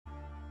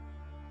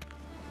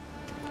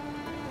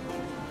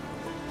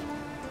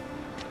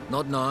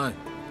Not now.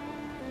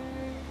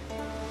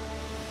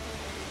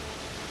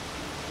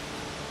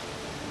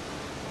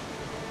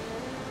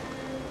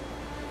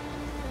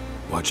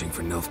 Watching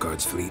for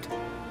Nilfgaard's fleet?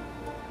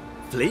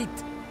 Fleet?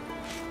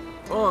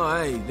 Oh,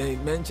 aye, they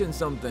mentioned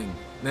something.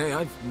 Nay,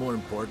 I've more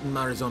important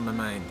matters on my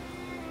mind.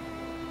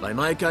 By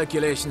my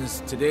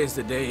calculations, today's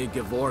the day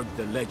Gevorg,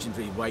 the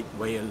legendary white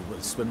whale, will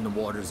swim the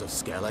waters of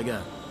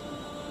Skellige.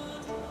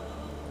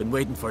 Been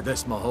waiting for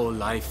this my whole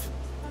life.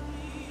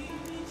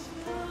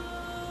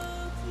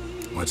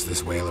 What's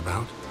this whale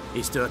about?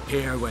 He's to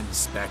appear when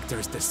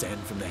spectres descend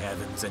from the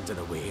heavens into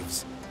the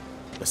waves.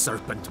 The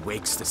serpent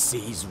wakes the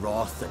sea's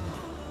wrath, and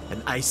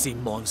an icy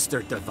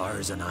monster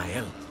devours an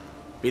isle.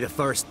 Be the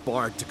first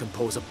bard to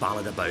compose a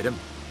ballad about him.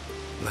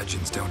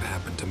 Legends don't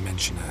happen to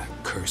mention a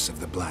curse of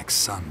the Black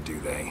Sun, do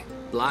they?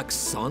 Black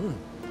Sun?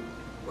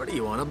 What are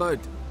you on about?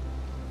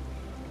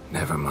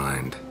 Never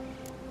mind.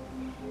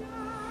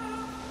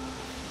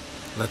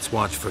 Let's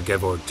watch for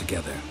Gevorg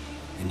together,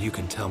 and you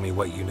can tell me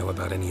what you know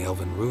about any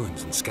elven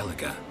ruins in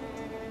Skellige.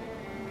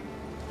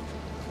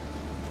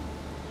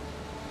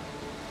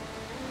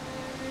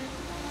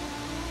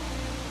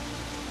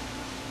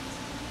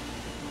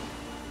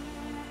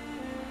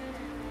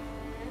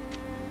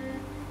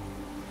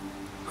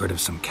 Heard of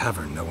some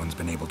cavern no one's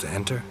been able to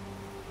enter?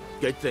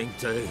 Good thing,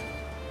 too.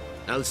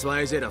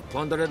 Elsewise, they'd have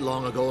plundered it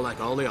long ago like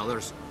all the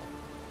others.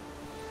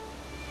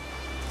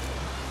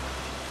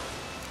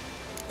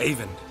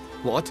 Avon.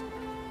 What?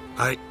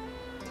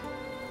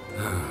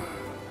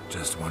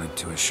 Just wanted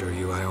to assure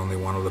you I only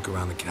want to look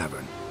around the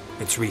cavern.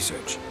 It's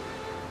research.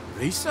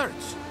 Research?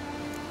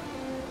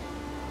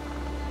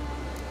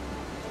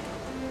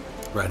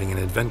 Writing an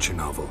adventure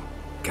novel.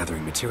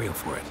 Gathering material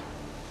for it.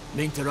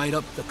 Mean to write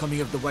up the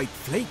coming of the White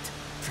Fleet?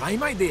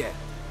 Prime idea.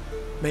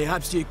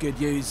 Mayhaps you could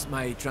use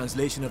my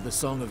translation of the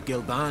Song of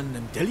Gilban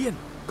and Dillion.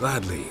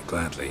 Gladly,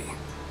 gladly.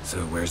 So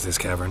where's this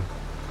cavern?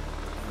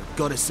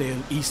 Gotta sail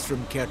east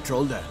from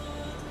Kertrolda.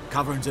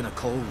 Cavern's in a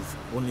cove,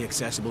 only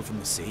accessible from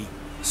the sea.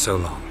 So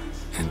long,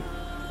 and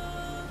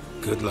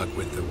good luck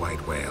with the white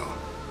whale.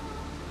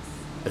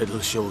 It'll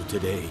show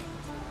today.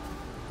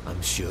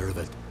 I'm sure of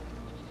it.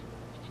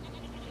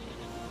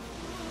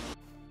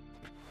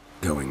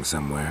 Going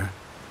somewhere?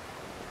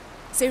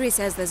 Ciri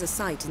says there's a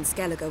site in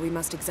Skellige we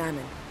must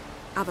examine.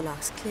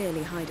 Avallach's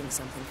clearly hiding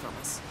something from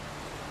us.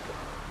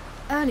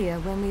 Earlier,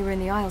 when we were in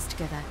the Isles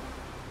together,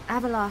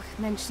 Avallachh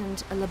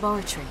mentioned a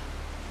laboratory.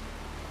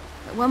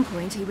 At one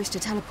point, he wished to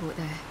teleport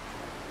there,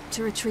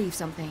 to retrieve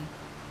something.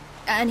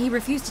 And he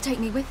refused to take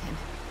me with him.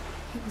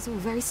 It was all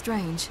very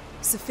strange.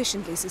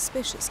 Sufficiently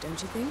suspicious,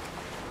 don't you think?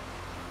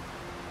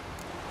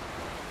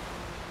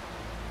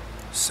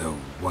 So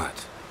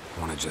what?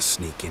 Want to just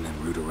sneak in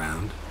and root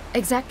around?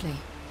 Exactly.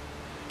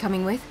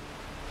 Coming with?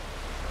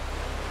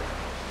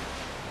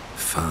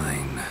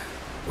 Fine.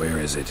 Where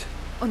is it?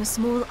 On a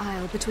small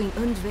isle between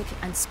Undvik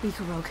and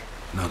Speakerog.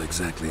 Not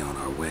exactly on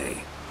our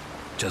way.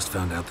 Just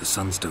found out the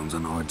sunstone's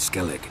on Ard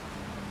Skellig.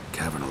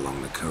 Cavern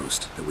along the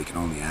coast that we can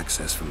only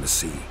access from the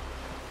sea.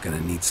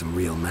 Gonna need some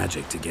real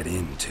magic to get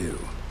in, too.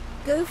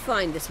 Go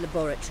find this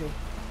laboratory.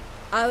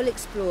 I'll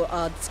explore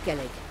Ard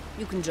Skellig.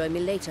 You can join me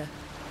later.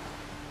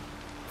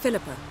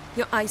 Philippa,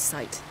 your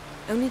eyesight.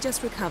 Only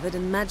just recovered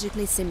and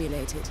magically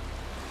simulated.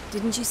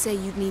 Didn't you say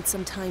you'd need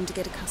some time to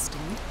get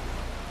accustomed?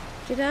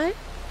 Did I?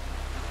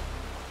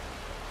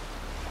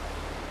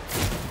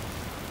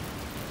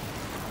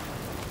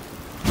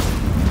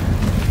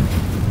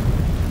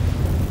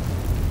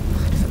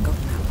 I'd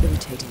forgotten how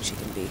irritating she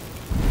can be.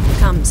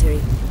 Come,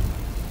 Ciri.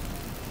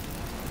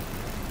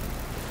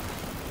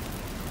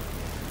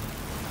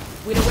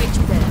 We'll await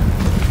you there.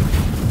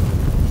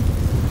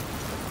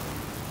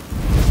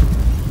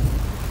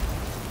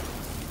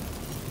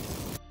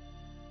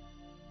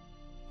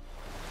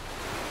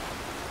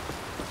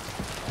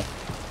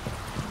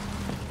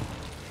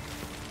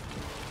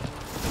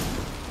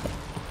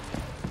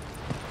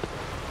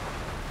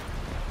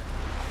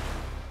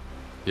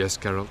 Yes,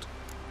 Geralt?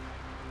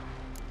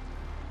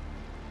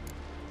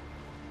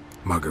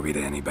 Margarita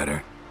any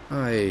better?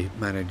 I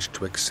managed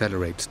to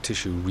accelerate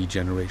tissue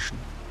regeneration.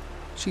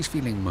 She's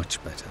feeling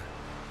much better.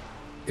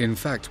 In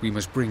fact, we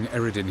must bring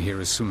Eredin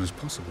here as soon as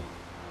possible.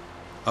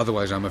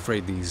 Otherwise, I'm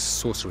afraid these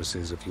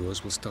sorceresses of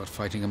yours will start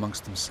fighting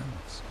amongst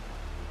themselves.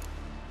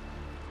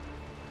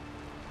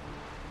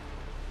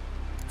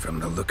 From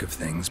the look of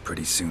things,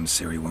 pretty soon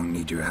Ciri won't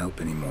need your help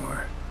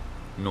anymore.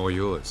 Nor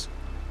yours.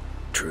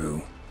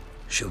 True.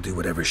 She'll do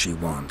whatever she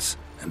wants,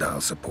 and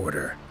I'll support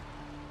her.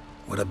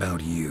 What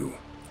about you?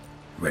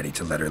 Ready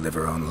to let her live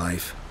her own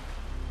life?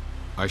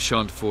 I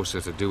shan't force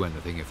her to do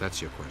anything, if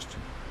that's your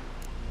question.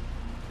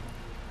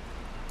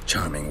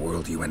 Charming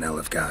world you and Elle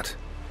have got.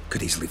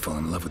 Could easily fall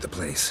in love with the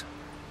place.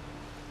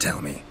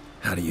 Tell me,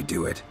 how do you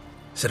do it?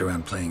 Sit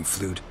around playing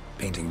flute,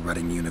 painting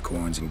rutting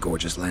unicorns in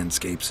gorgeous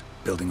landscapes,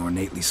 building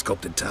ornately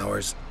sculpted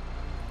towers?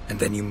 And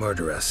then you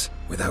murder us,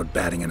 without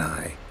batting an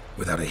eye,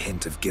 without a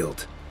hint of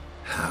guilt.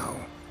 How?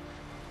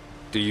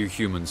 Do you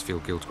humans feel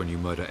guilt when you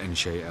murder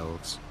Enshe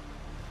elves?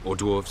 Or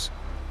dwarves?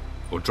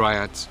 Or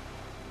dryads?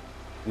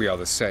 We are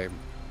the same.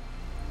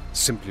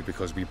 simply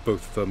because we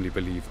both firmly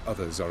believe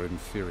others are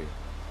inferior.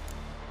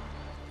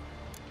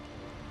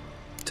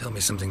 Tell me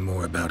something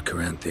more about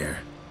Caranthir.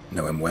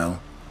 Know him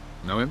well?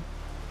 Know him?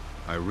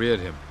 I reared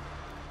him.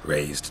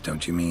 Raised,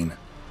 don't you mean?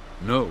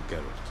 No,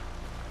 Geralt.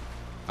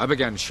 I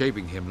began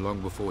shaping him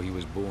long before he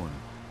was born.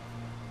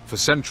 For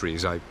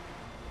centuries, I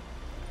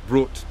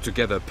brought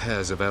together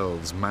pairs of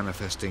elves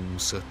manifesting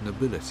certain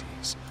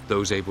abilities,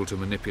 those able to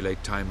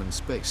manipulate time and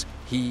space.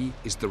 He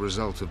is the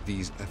result of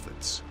these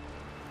efforts.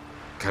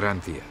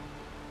 Caranthir,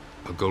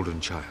 a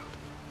golden child.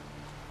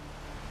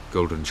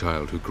 Golden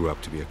child who grew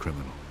up to be a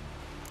criminal.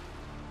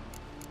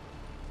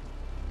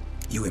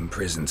 You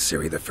imprisoned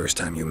Ciri the first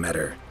time you met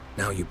her.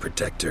 Now you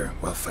protect her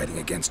while fighting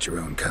against your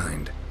own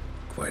kind.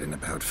 Quite an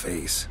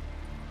about-face.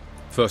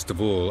 First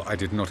of all, I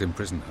did not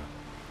imprison her.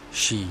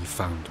 She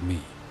found me.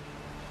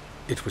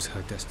 It was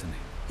her destiny.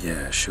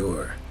 Yeah,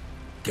 sure.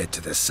 Get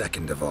to the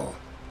second of all.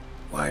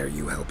 Why are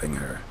you helping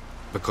her?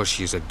 Because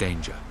she is a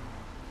danger.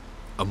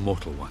 A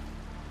mortal one.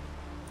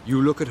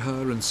 You look at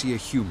her and see a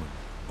human,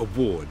 a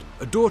ward,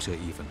 a daughter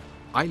even.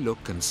 I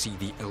look and see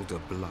the Elder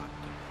Blood.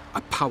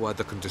 A power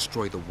that can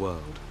destroy the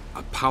world.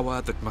 A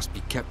power that must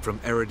be kept from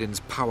Eredin's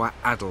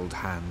power-addled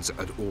hands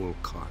at all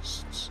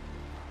costs.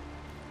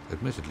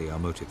 Admittedly, our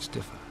motives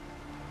differ.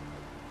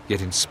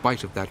 Yet in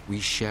spite of that, we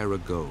share a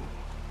goal.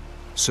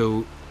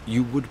 So,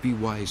 you would be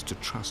wise to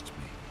trust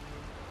me.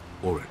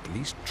 Or at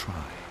least try.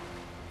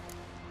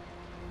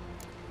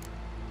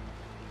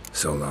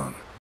 So long.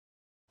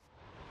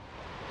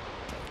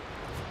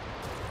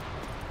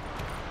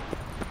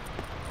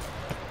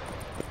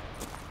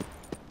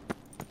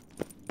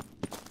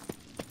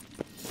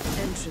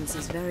 Entrance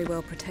is very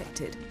well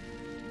protected.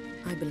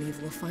 I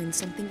believe we'll find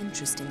something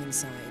interesting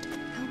inside.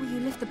 How will you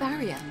lift the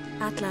barrier?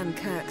 Atlan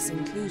Kirk's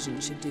inclusion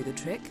should do the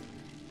trick.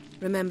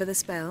 Remember the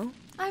spell?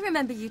 I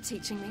remember you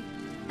teaching me.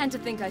 And to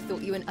think I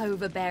thought you an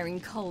overbearing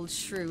cold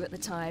shrew at the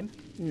time.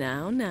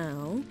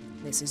 Now,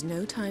 this is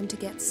no time to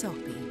get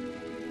soppy.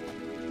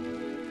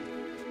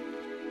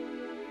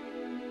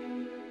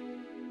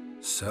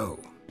 So,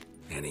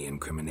 any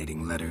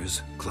incriminating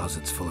letters?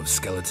 Closets full of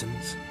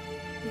skeletons?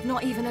 We've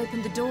not even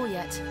opened the door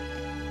yet.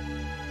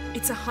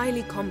 It's a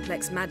highly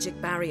complex magic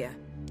barrier.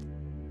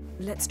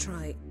 Let's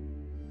try.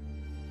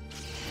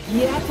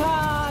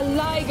 Yata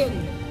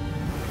Ligen!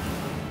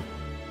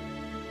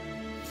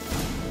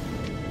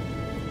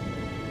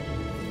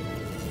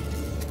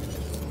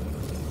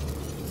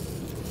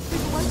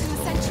 We've awoken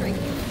the sentry.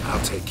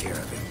 I'll take care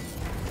of it.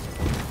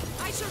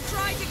 I shall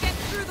try to get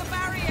through the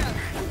barrier!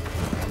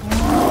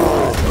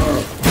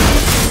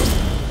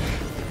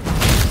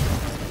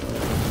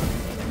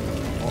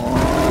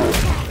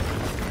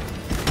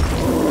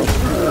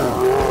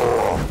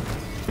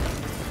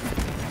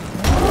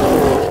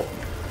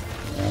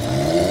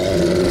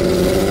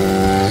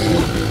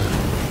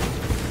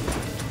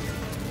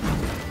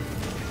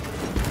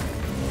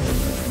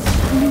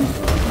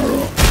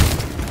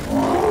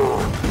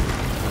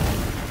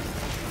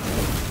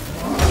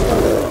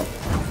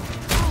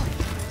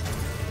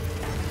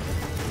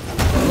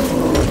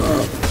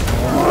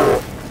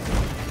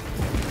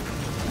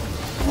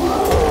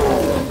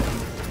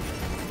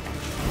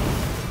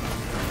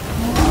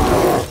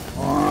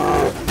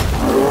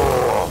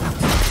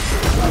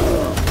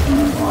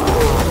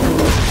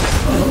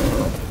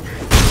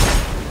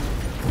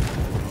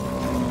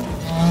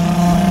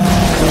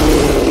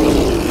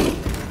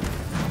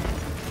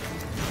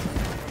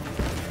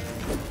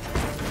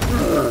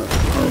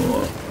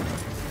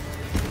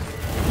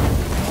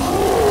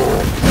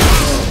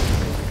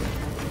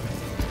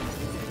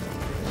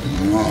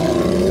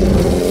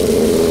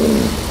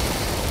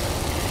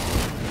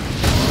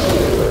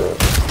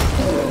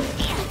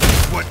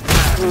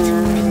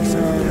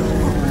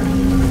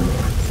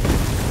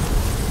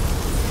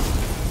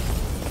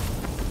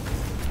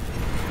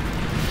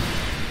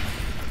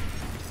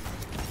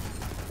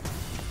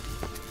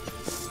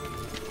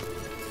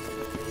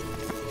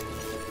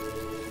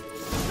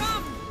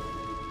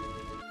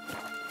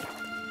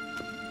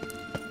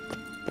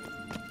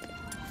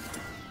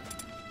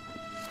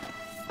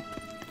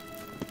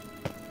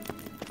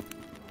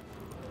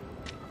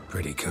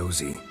 Pretty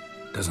cozy.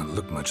 Doesn't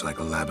look much like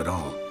a lab at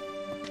all.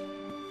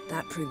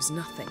 That proves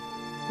nothing.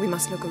 We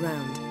must look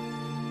around.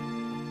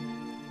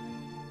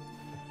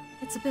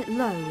 It's a bit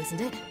low, isn't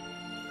it?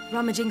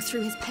 Rummaging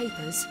through his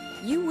papers.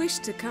 You wish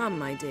to come,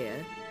 my dear.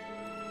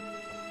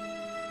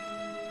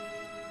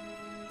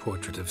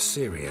 Portrait of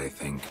Ciri, I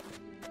think.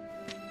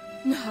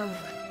 No,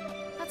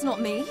 that's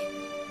not me.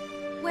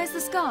 Where's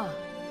the scar?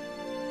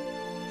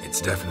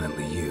 It's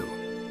definitely you.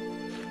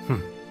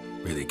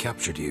 Really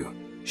captured you.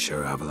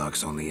 Sure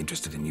Avallach's only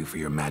interested in you for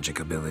your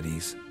magic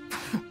abilities?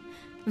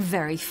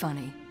 Very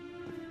funny.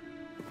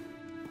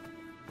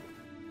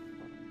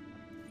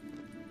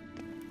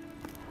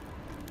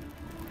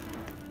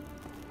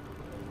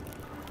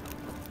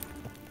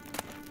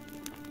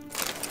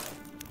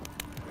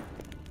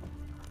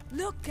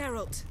 Look,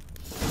 Geralt!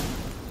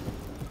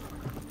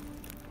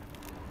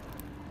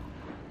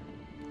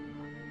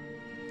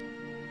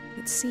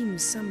 It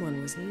seems someone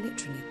was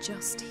literally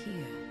just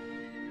here.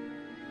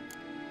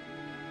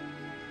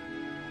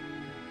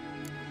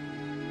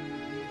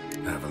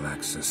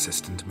 Avallach's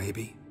assistant,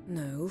 maybe?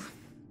 No.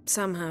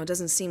 Somehow it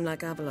doesn't seem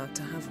like Avallachh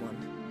to have one.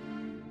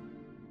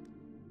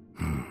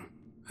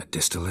 A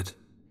distillate?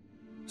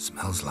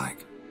 Smells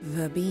like...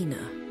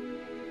 Verbena.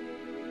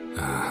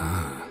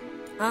 Aha.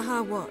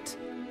 Aha what?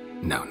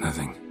 No,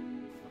 nothing.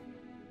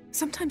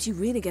 Sometimes you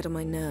really get on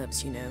my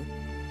nerves, you know.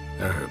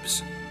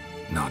 Herbs.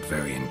 Not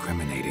very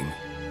incriminating.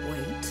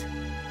 Wait.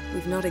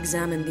 We've not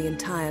examined the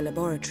entire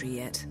laboratory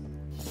yet.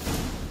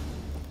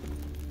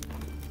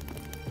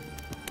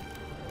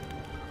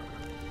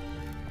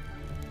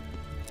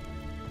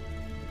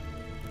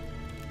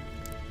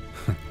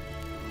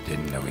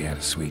 Didn't know he had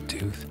a sweet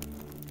tooth.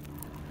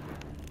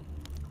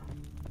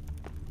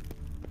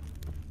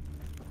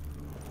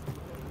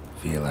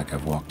 Feel like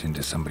I've walked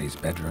into somebody's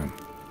bedroom.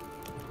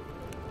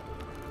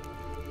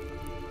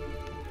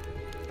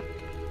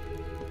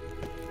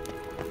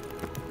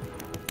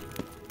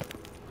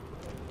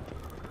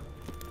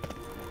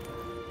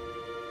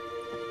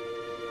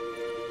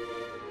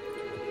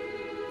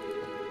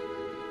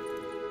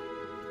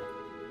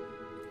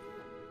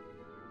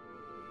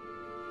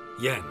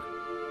 Yen.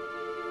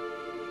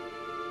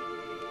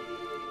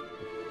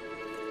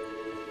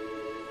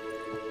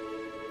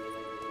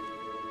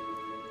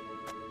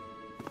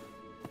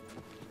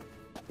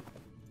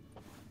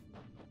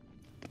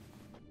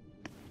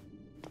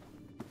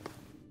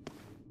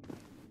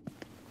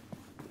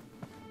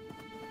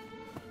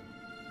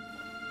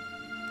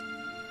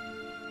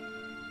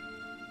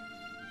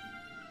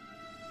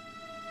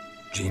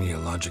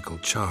 Genealogical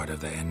chart of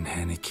the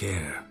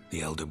Enhanikir,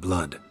 the Elder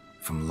Blood,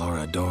 from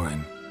Laura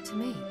Doran. To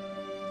me.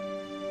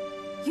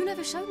 You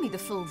never showed me the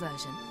full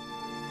version.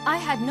 I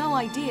had no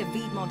idea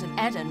Viedmont of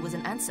Eden was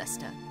an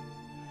ancestor.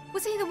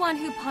 Was he the one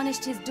who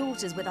punished his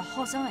daughters with a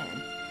hot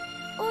iron?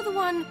 Or the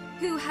one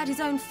who had his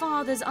own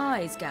father's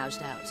eyes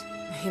gouged out?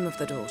 Him of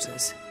the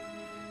daughters.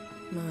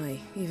 My,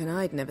 even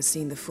I'd never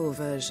seen the full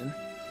version.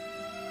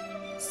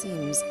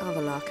 Seems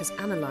Avallachh has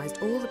analyzed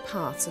all the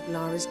parts of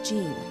Lara's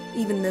gene,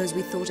 even those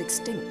we thought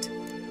extinct.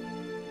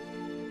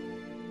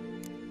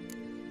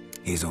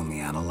 He's only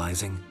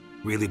analyzing?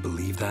 Really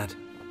believe that?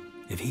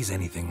 If he's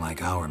anything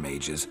like our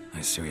mages,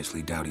 I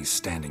seriously doubt he's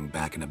standing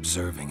back and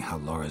observing how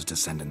Laura's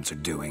descendants are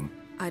doing.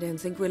 I don't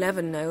think we'll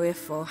ever know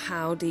if or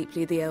how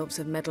deeply the elves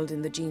have meddled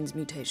in the gene's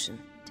mutation.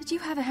 Did you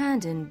have a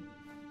hand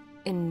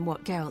in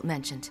what Geralt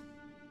mentioned?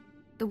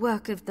 The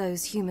work of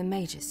those human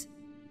mages?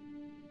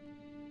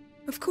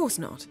 Of course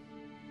not.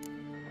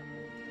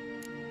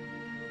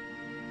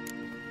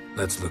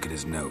 Let's look at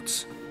his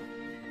notes.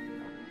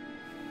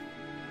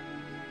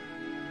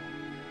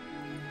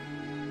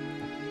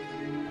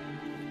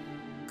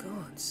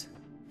 Gods.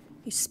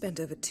 He spent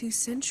over 2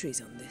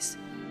 centuries on this.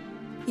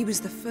 He was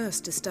the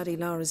first to study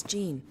Lara's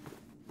gene.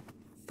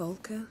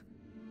 Volker?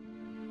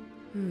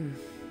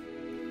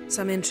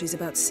 Some entries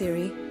about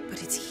Ciri,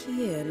 but it's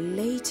here,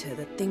 later,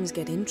 that things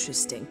get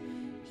interesting.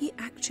 He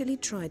actually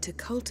tried to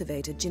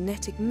cultivate a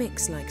genetic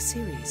mix like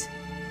Ciri's,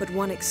 but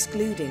one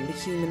excluding the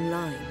human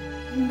line.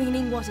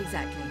 Meaning what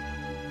exactly?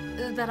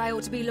 That I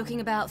ought to be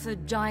looking about for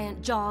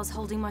giant jars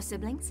holding my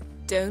siblings?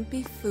 Don't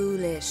be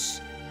foolish.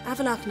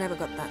 Avallachh never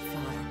got that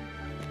far.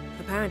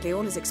 Apparently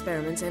all his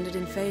experiments ended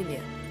in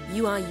failure.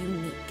 You are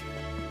unique.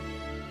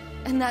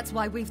 And that's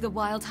why we've the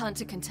Wild Hunt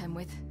to contend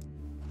with.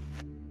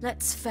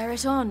 Let's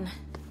ferret on.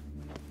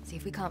 See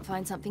if we can't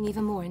find something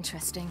even more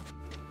interesting.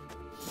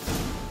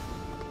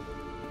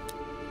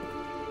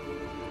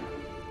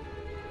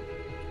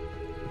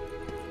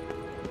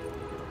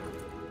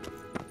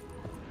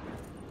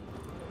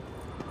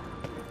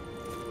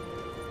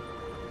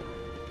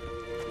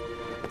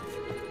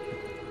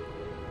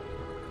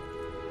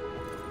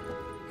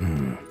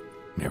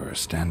 Mirror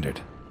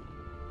standard.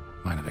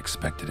 Might have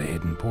expected a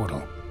hidden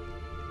portal.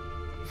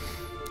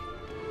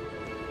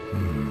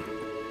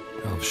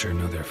 Elves sure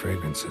know their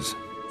fragrances.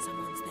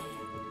 Someone's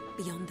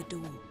there, beyond the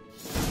door.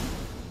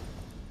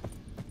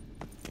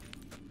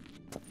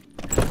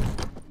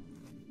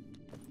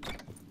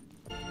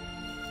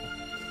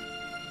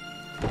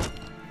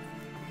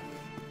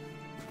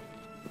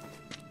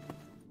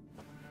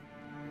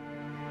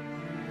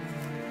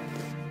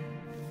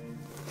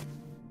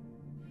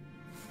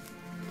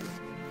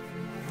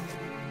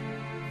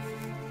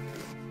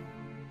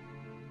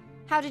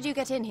 How did you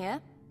get in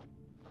here?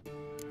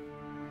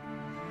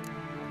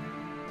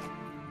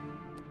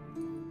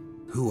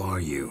 Who are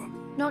you?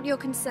 Not your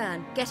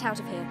concern. Get out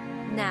of here.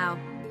 Now.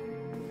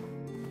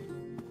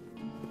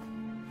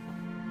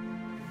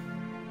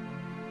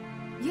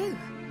 You.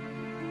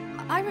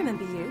 I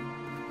remember you.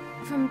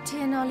 From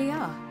Tir na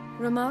Liar.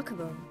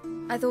 Remarkable.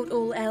 I thought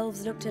all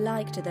elves looked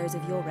alike to those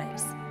of your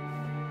race.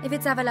 If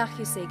it's Avallach'h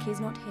you seek,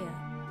 he's not here.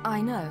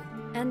 I know.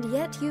 And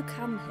yet you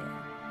come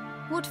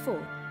here. What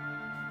for?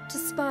 To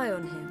spy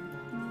on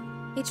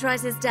him. He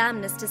tries his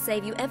damnedest to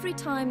save you every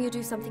time you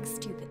do something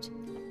stupid.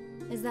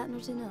 Is that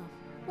not enough?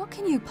 What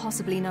can you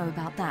possibly know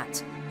about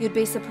that? You'd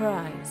be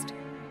surprised.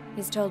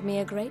 He's told me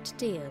a great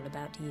deal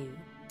about you.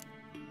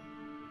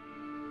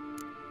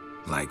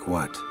 Like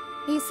what?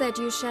 He said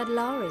you shared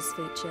Lara's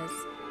features.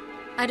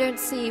 I don't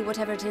see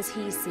whatever it is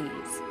he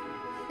sees.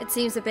 It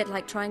seems a bit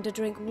like trying to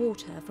drink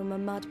water from a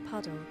mud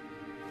puddle.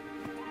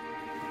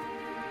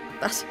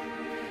 But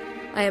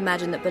I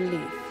imagine that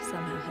belief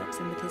somehow helps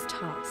him with his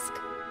task.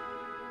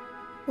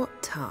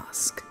 What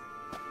task?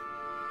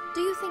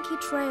 Do you think he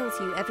trails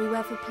you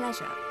everywhere for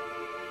pleasure?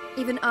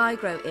 Even I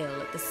grow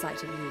ill at the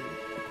sight of you.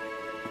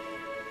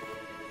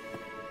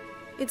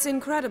 It's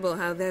incredible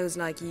how those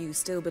like you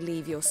still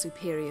believe you're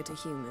superior to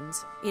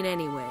humans, in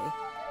any way.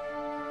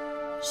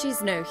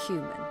 She's no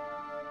human.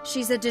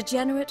 She's a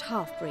degenerate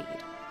half-breed.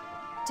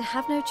 To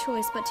have no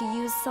choice but to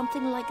use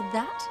something like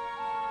that?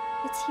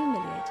 It's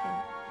humiliating.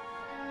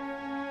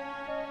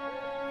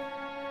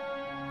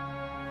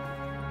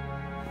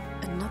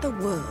 Another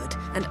word,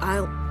 and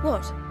I'll...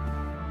 What?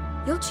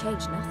 You'll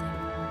change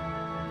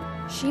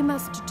nothing. She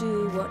must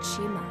do what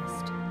she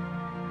must.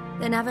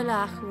 Then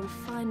Avallach'h will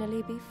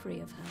finally be free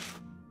of her.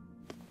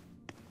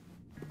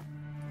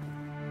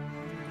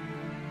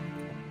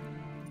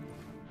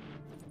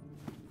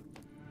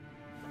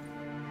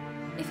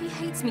 If he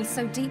hates me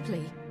so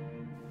deeply,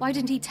 why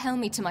didn't he tell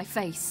me to my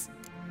face?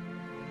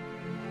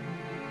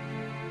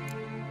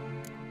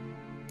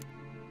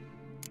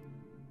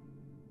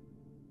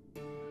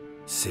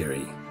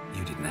 Ciri,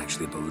 you didn't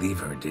actually believe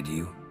her, did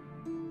you?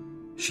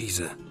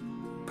 She's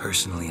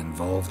personally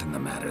involved in the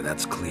matter,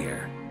 that's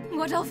clear.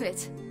 What of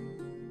it?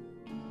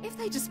 If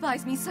they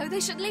despise me so, they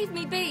should leave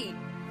me be.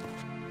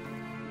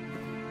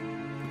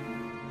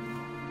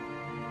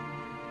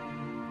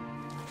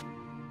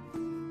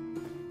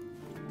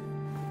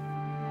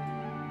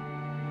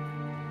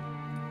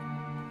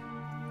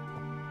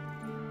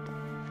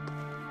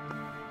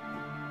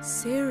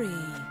 Ciri...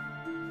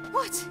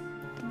 What?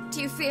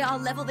 Do you fear I'll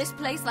level this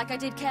place like I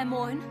did Kaer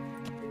Morhen?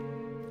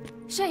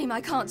 Shame I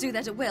can't do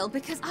that at will,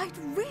 because I'd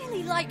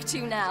really like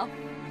to now.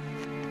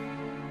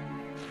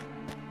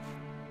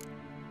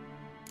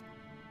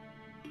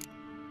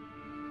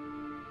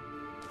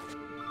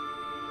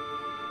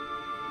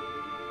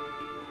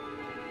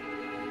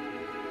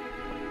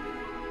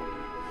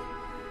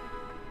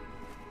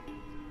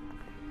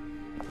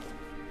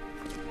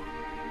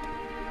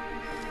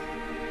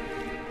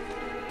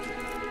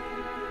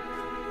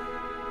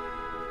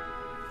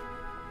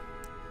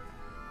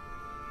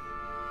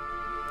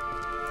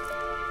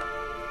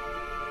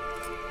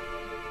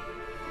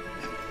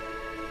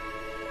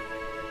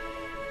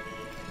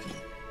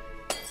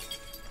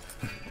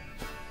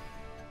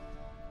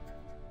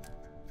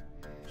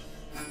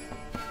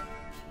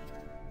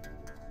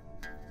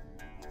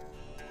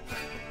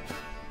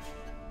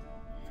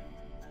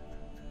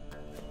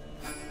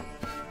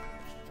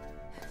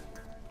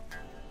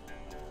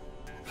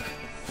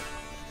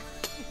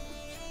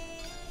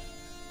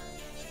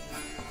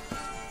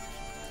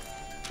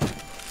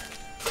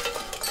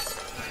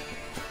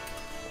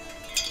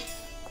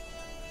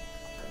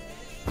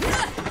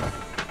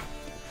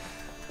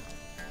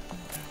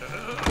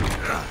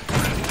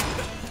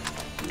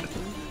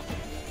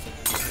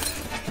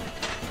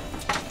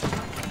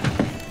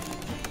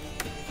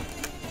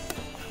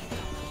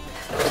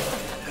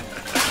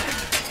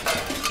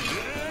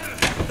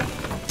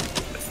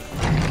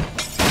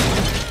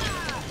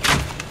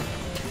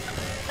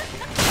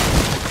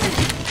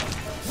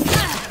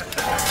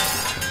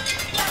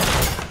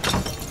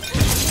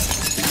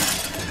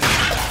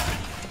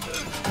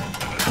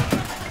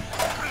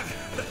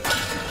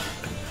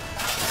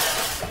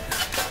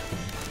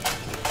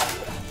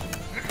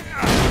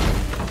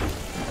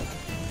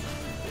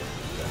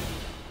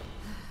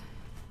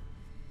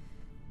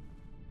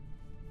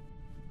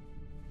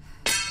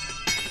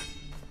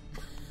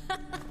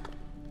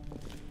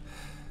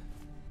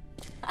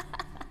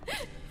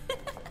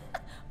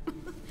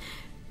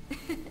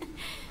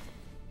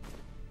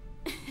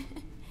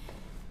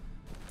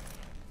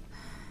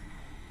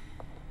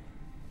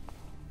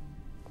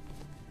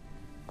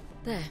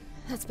 There,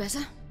 that's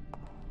better.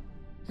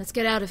 Let's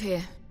get out of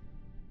here.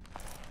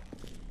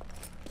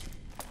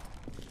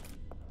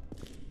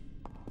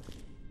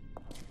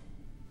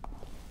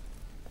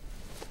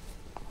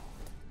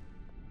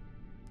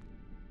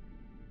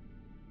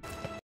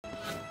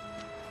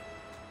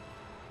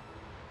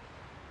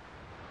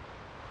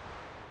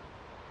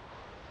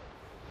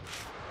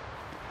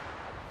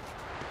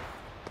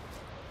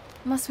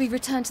 Must we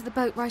return to the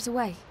boat right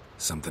away?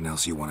 Something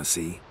else you want to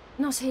see?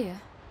 Not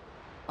here.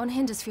 On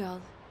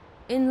Hindisfjall.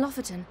 In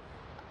Lofoten.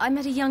 I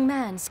met a young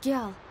man,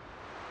 Skjal.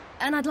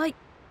 And I'd like...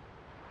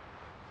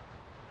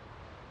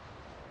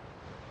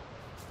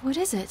 What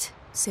is it?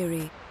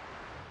 Ciri,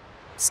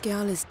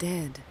 Skjal is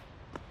dead.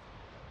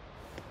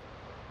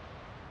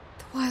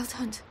 The Wild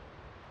Hunt.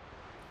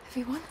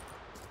 Everyone?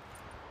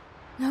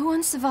 No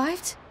one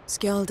survived?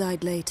 Skjal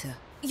died later.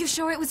 You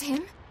sure it was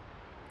him?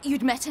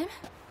 You'd met him?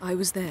 I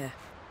was there.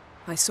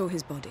 I saw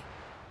his body.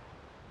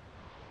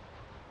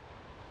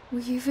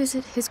 Will you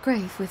visit his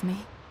grave with me?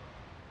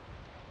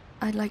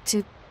 I'd like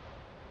to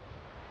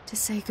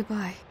say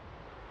goodbye.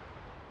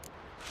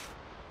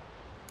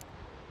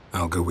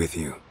 I'll go with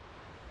you.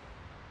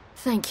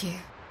 Thank you.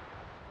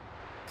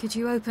 Could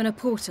you open a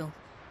portal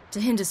to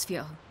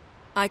Hindisfjall?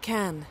 I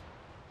can.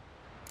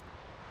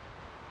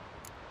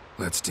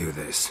 Let's do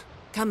this.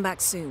 Come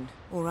back soon,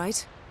 all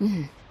right?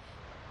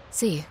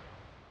 See you.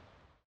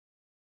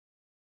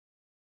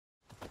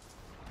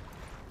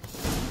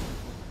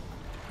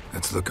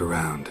 Let's look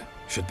around.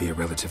 Should be a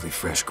relatively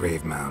fresh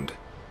grave mound.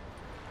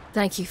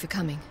 Thank you for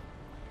coming.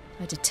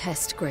 I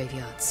detest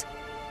graveyards,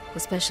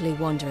 especially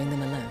wandering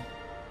them alone.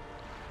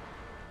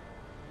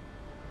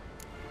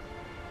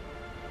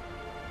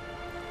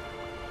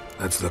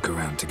 Let's look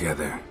around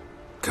together.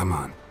 Come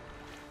on.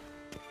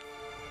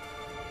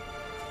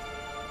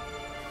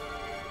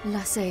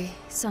 Lasse,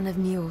 son of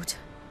Njord.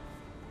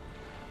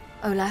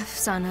 Olaf,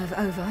 son of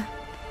Over.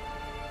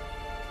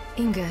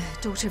 Inga,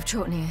 daughter of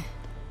Trotnir.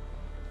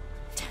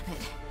 Damn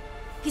it.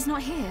 He's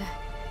not here.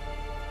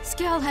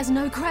 Skjall has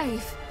no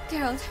grave.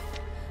 Geralt,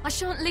 I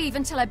shan't leave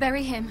until I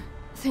bury him.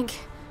 Think,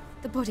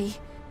 the body.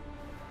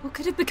 What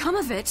could have become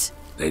of it?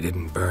 They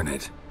didn't burn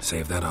it.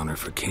 Save that honor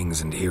for kings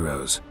and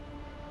heroes.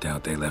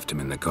 Doubt they left him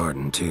in the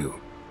garden, too.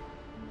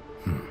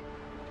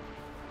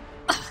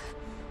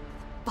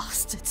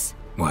 Bastards.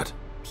 What?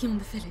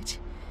 Beyond the village,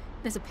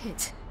 there's a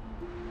pit.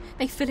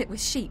 They fill it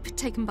with sheep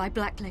taken by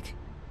Blackleg.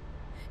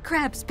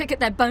 Crabs pick at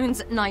their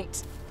bones at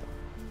night.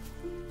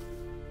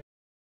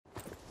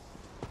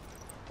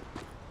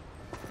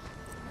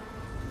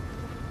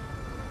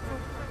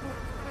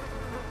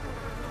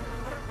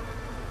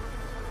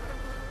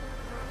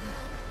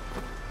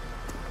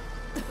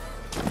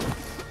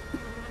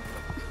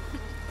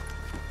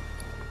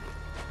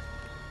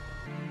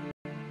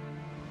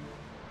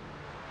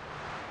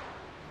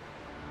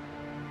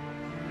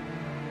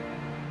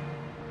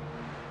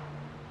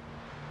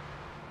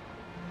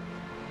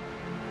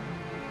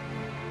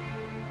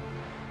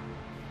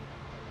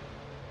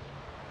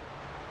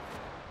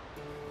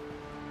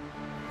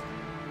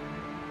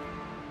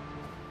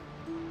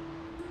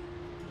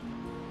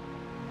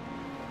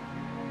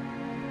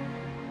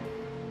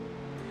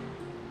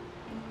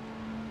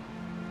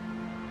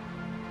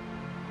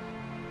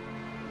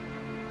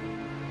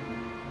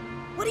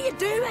 What are you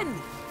doing?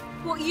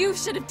 What you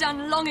should have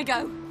done long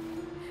ago.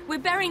 We're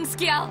burying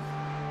Skjall.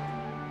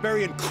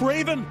 Burying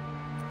Craven?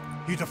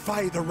 You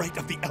defy the right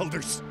of the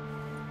elders.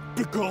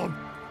 Begone.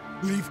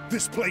 Leave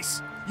this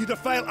place. You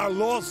defile our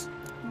laws.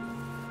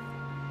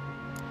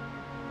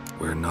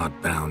 We're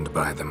not bound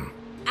by them.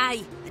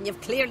 Aye, and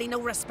you've clearly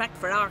no respect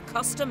for our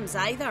customs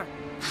either.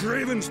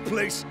 Craven's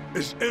place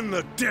is in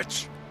the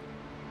ditch.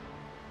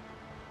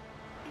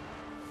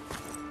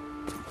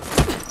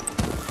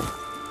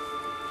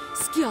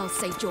 Skjall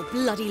saved your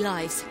bloody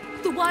lives.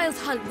 The Wild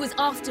Hunt was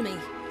after me.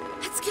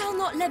 Had Skjall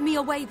not led me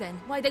away then,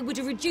 why they would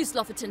have reduced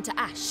Lofoten to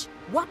ash.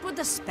 What would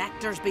the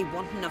spectres be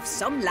wanting of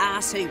some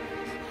lass who...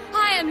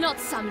 I am not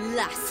some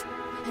lass.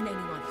 And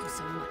anyone who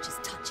so much as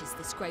touches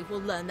this grave will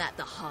learn that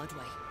the hard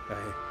way.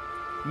 Aye.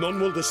 None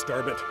will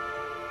disturb it.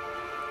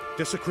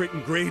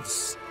 Desecrating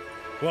graves,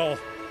 well,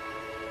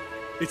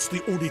 it's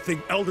the only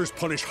thing elders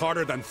punish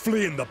harder than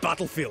fleeing the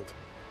battlefield.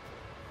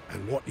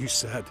 And what you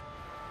said.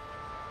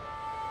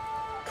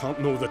 Can't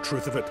know the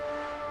truth of it.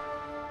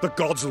 The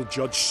gods will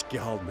judge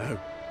Skjall now.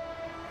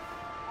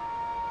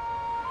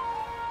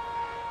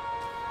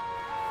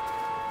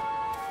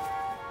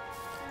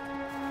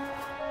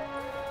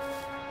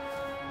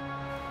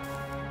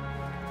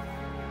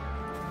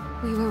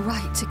 We were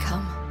right to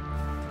come.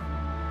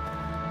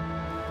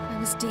 I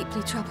was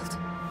deeply troubled.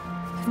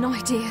 I've no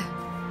idea.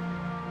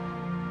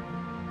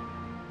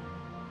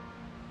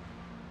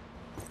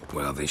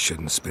 Well, they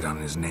shouldn't spit on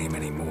his name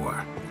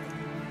anymore.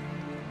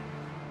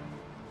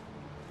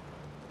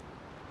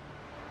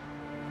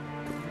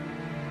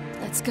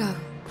 Let's go.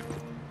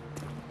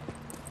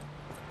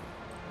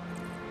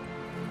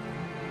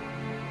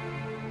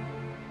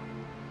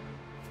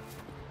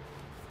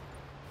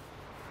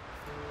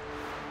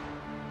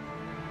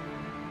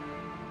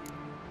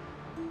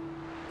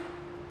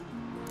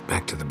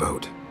 Back to the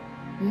boat.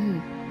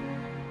 Mm.